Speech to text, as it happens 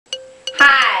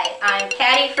I'm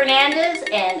Patty Fernandez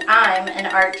and I'm an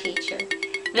art teacher.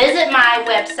 Visit my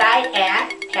website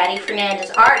at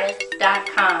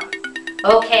pattyfernandezartist.com.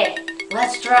 Okay,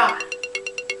 let's draw.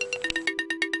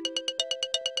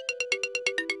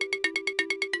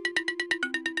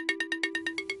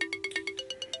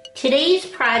 Today's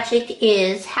project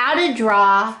is how to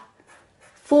draw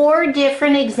 4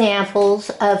 different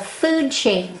examples of food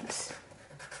chains.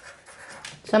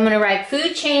 So I'm going to write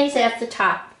food chains at the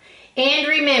top. And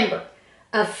remember,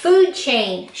 a food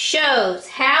chain shows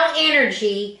how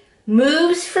energy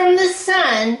moves from the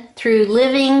sun through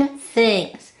living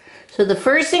things. So the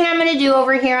first thing I'm going to do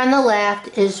over here on the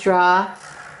left is draw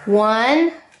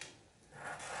 1,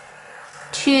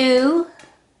 2,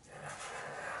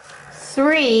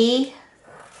 3,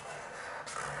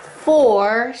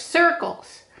 4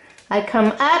 circles. I come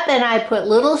up and I put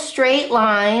little straight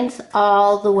lines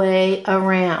all the way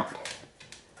around.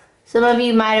 Some of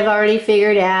you might have already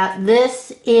figured out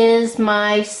this is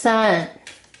my sun.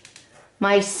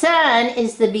 My sun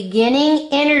is the beginning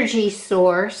energy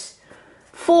source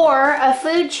for a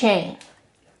food chain.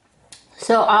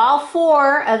 So all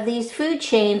 4 of these food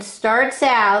chains starts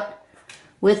out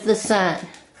with the sun.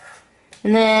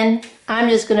 And then I'm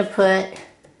just going to put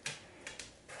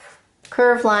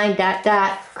curved line, dot,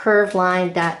 dot, curved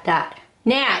line, dot, dot.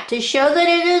 Now, to show that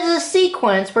it is a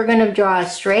sequence, we're going to draw a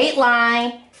straight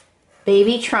line,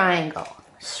 baby triangle.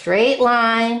 Straight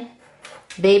line,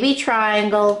 baby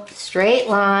triangle, straight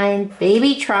line,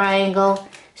 baby triangle,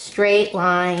 straight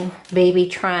line, baby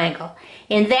triangle.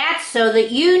 And that's so that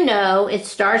you know it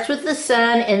starts with the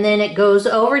sun and then it goes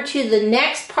over to the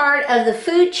next part of the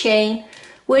food chain,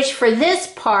 which for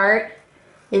this part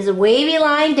is a wavy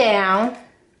line down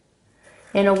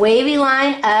and a wavy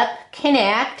line up,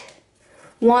 connect.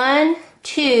 1,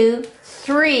 2,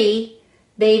 3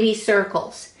 baby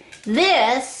circles.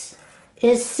 This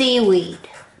is seaweed.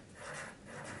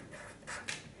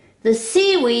 The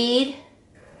seaweed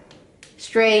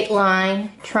straight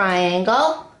line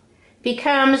triangle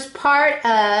becomes part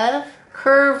of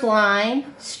curved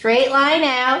line, straight line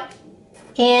out,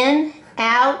 in,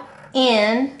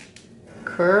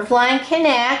 curved line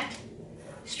connect,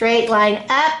 straight line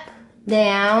up,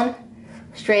 down,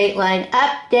 straight line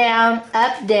up, down,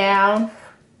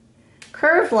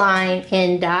 curved line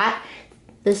in dot.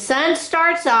 The sun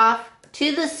starts off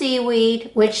to the seaweed,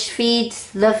 which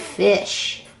feeds the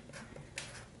fish.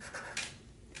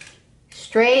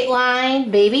 Straight line,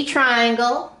 baby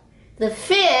triangle. The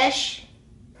fish,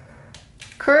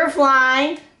 curved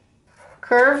line,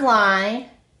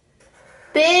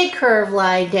 big curved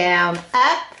line down,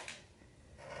 up,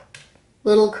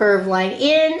 little curved line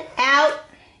in, out,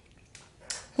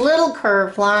 little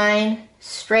curved line,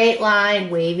 straight line,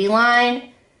 wavy line,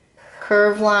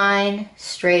 curved line,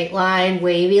 straight line,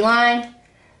 wavy line,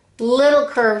 little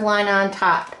curved line on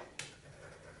top.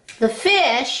 The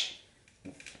fish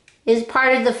is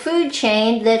part of the food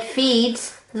chain that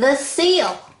feeds the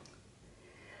seal.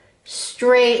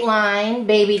 Straight line,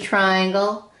 baby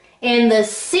triangle, and the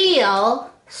seal,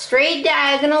 straight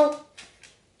diagonal,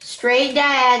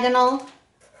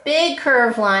 big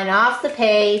curved line off the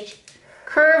page,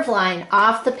 curved line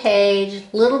off the page,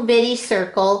 little bitty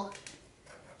circle,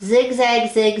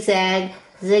 zigzag, zigzag,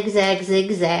 zigzag,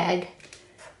 zigzag,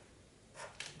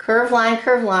 curved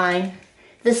line.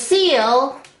 The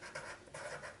seal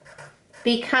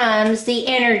becomes the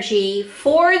energy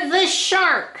for the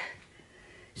shark.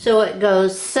 So it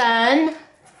goes sun,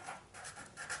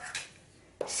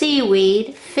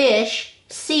 seaweed, fish,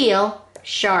 seal,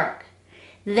 shark.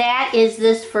 That is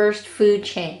this first food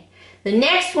chain. The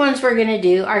next ones we're going to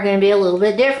do are going to be a little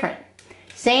bit different.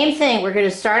 Same thing, we're going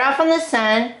to start off on the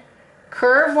sun,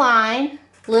 curved line,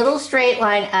 little straight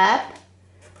line up,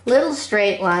 little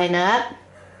straight line up,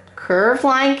 curved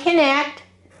line connect,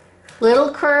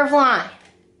 little curved line,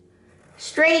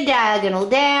 straight diagonal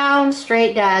down,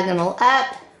 straight diagonal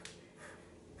up,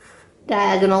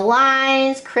 diagonal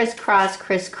lines, crisscross,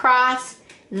 crisscross.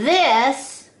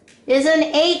 This is an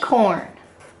acorn.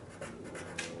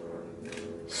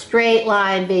 Straight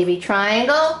line, baby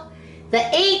triangle. The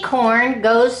acorn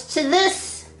goes to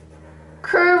this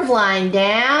curved line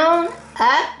down,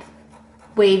 up,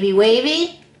 wavy,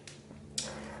 wavy,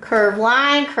 curved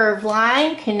line,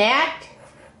 connect,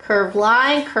 curved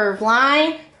line, curved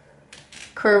line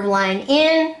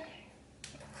in,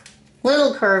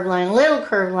 little curved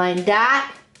line,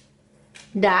 dot,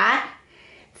 dot.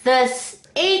 The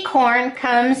acorn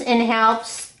comes and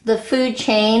helps the food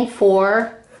chain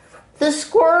for the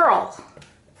squirrel.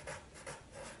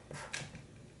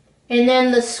 And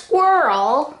then the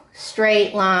squirrel,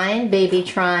 straight line, baby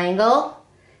triangle,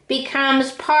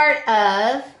 becomes part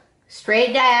of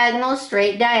straight diagonal,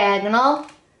 straight diagonal,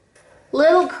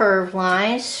 little curved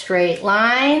line, straight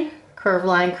line, curved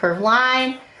line, curved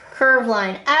line, curved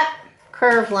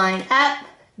line up,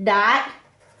 dot,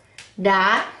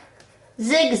 dot,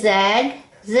 zigzag,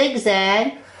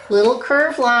 zigzag, little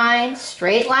curved line,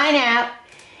 straight line out.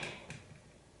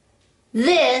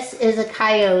 This is a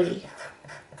coyote.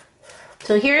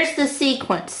 So here's the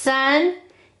sequence: sun,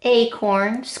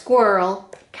 acorn, squirrel,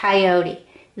 coyote.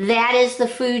 That is the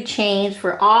food chains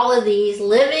for all of these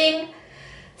living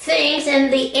things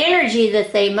and the energy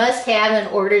that they must have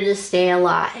in order to stay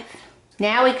alive.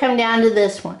 Now we come down to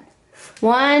this one.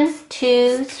 1,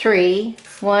 2, 3,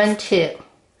 1, 2.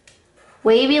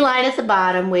 Wavy line at the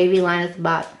bottom, wavy line at the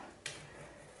bottom.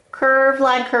 Curved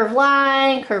line, curved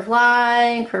line, curved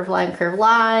line, curved line, curved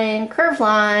line, curved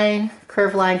line,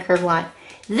 curved line, curved line.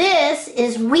 This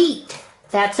is wheat.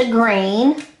 That's a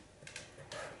grain.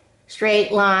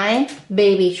 Straight line,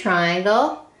 baby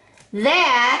triangle.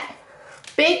 That,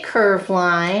 big curved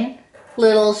line,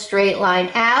 little straight line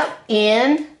out,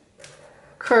 in,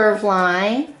 curved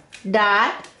line,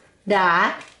 dot,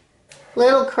 dot,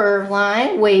 little curved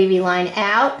line, wavy line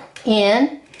out,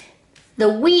 in. The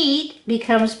wheat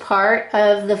becomes part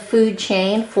of the food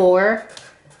chain for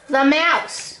the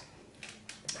mouse.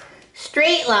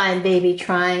 Straight line, baby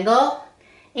triangle,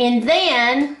 and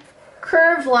then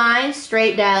curved line,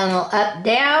 straight diagonal up,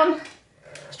 down,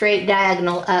 straight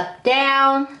diagonal up,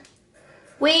 down,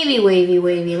 wavy, wavy,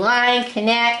 wavy line,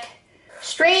 connect,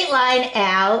 straight line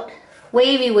out,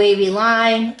 wavy, wavy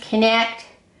line, connect,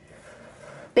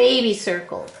 baby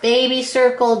circle,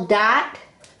 dot,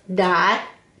 dot,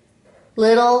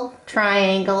 little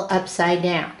triangle upside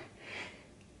down.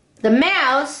 The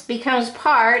mouse becomes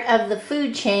part of the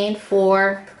food chain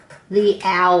for the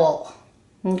owl.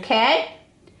 Okay?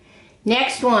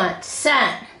 Next one,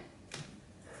 sun.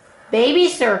 Baby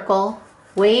circle,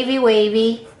 wavy,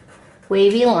 wavy,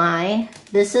 wavy line.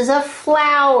 This is a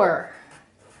flower.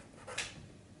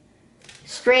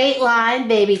 Straight line,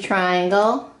 baby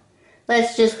triangle.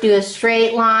 Let's just do a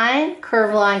straight line,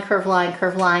 curve line, curve line,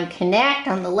 curve line, connect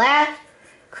on the left.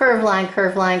 Curve line,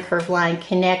 curve line, curve line,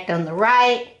 connect on the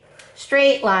right.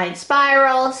 Straight line,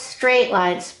 spiral, straight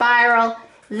line, spiral.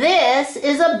 This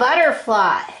is a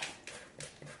butterfly.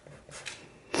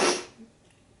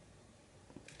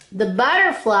 The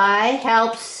butterfly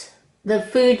helps the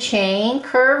food chain.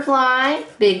 Curved line,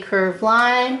 big curved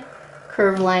line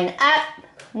up.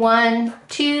 1,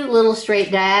 2, little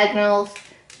straight diagonals,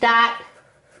 dot,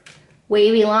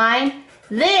 wavy line.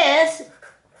 This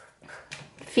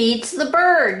feeds the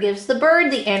bird, gives the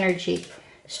bird the energy.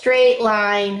 Straight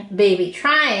line, baby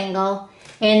triangle,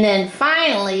 and then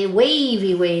finally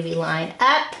wavy, wavy line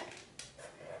up,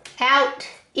 out,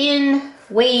 in,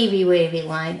 wavy, wavy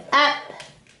line up,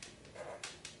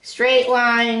 straight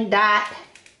line, dot,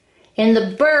 and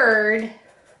the bird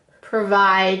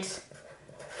provides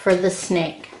for the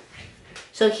snake.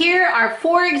 So here are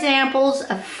 4 examples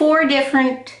of 4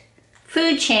 different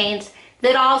food chains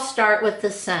that all start with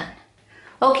the sun.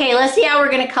 Okay, let's see how we're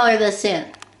going to color this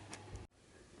in.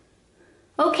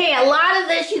 Okay, a lot of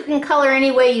this you can color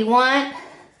any way you want,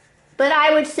 but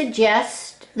I would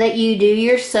suggest that you do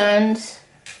your sun's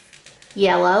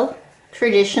yellow,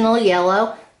 traditional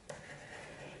yellow,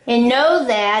 and know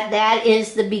that that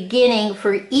is the beginning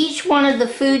for each one of the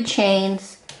food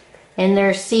chains in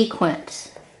their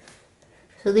sequence.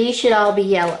 So these should all be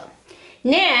yellow.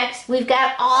 Next, we've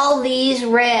got all these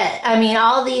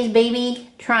all these baby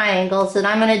triangles that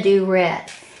I'm going to do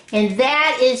red. And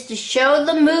that is to show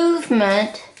the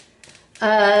movement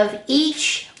of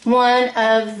each one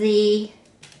of the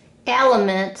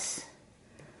elements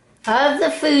of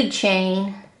the food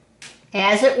chain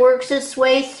as it works its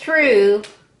way through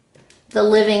the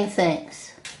living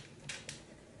things.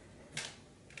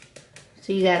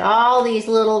 So you got all these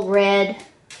little red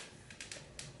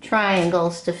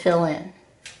triangles to fill in.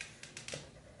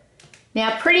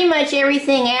 Now pretty much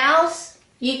everything else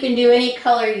you can do any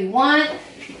color you want.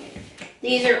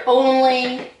 These are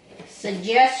only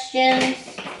suggestions.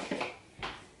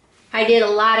 I did a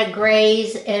lot of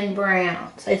grays and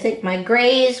browns. I think my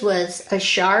grays was a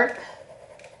shark.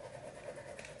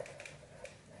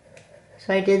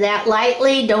 So I did that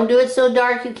lightly. Don't do it so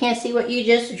dark you can't see what you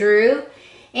just drew.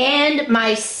 And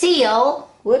my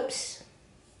seal, whoops,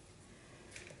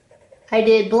 I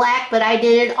did black, but I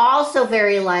did it also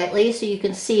very lightly so you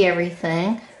can see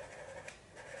everything.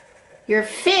 Your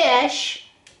fish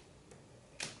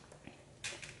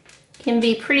can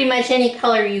be pretty much any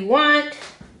color you want.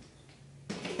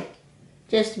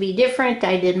 Just to be different,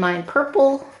 I did mine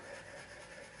purple.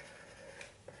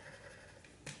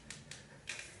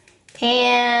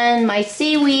 And my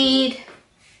seaweed,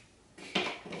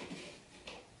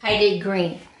 I did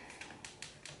green.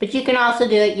 But you can also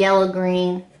do it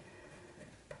yellow-green.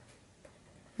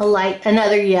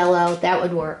 Another yellow, that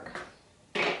would work.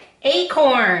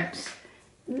 Acorns.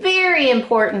 Very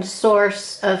important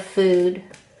source of food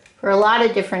for a lot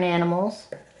of different animals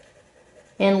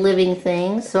and living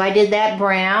things. So I did that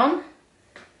brown.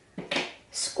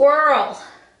 Squirrel.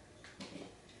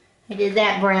 I did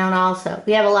that brown also.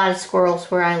 We have a lot of squirrels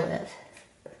where I live.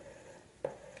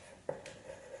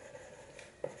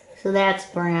 So that's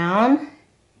brown.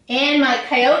 And my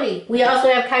coyote. We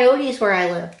also have coyotes where I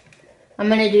live. I'm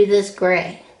going to do this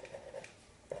gray.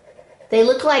 They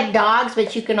look like dogs,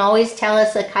 but you can always tell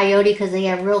it's a coyote because they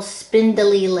have real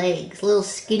spindly legs. Little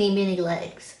skinny mini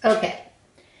legs. Okay.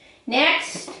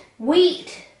 Next,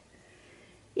 wheat.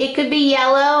 It could be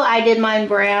yellow. I did mine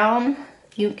brown.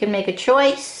 You can make a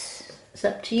choice. It's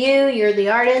up to you. You're the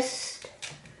artist.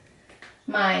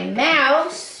 My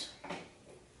mouse.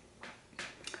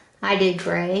 I did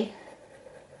gray.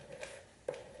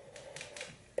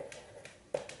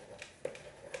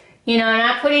 You know, I'm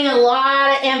not putting a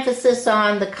lot of emphasis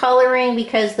on the coloring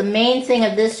because the main thing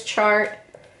of this chart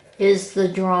is the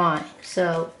drawing.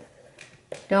 So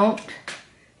don't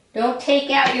take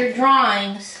out your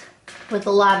drawings with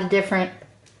a lot of different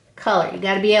color. You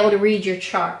got to be able to read your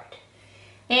chart.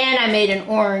 And I made an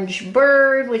orange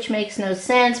bird, which makes no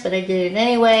sense, but I did it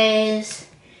anyways.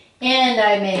 And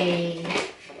I made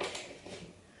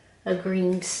a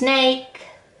green snake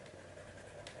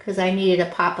because I needed a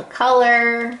pop of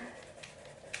color.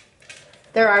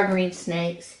 There are green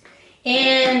snakes.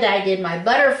 And I did my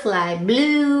butterfly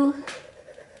blue.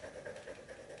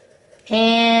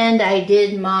 And I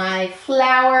did my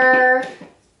flower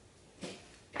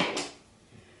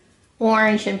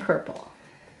orange and purple.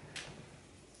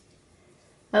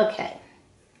 Okay.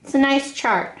 It's a nice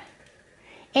chart.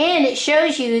 And it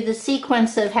shows you the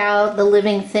sequence of how the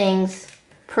living things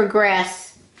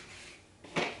progress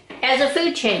as a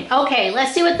food chain. Okay,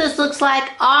 let's see what this looks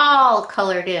like all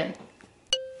colored in.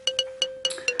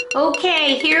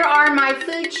 Okay, here are my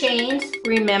food chains.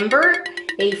 Remember,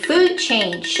 a food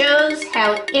chain shows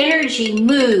how energy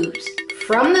moves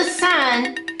from the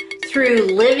sun through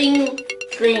living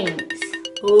things.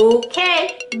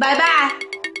 Okay, bye-bye.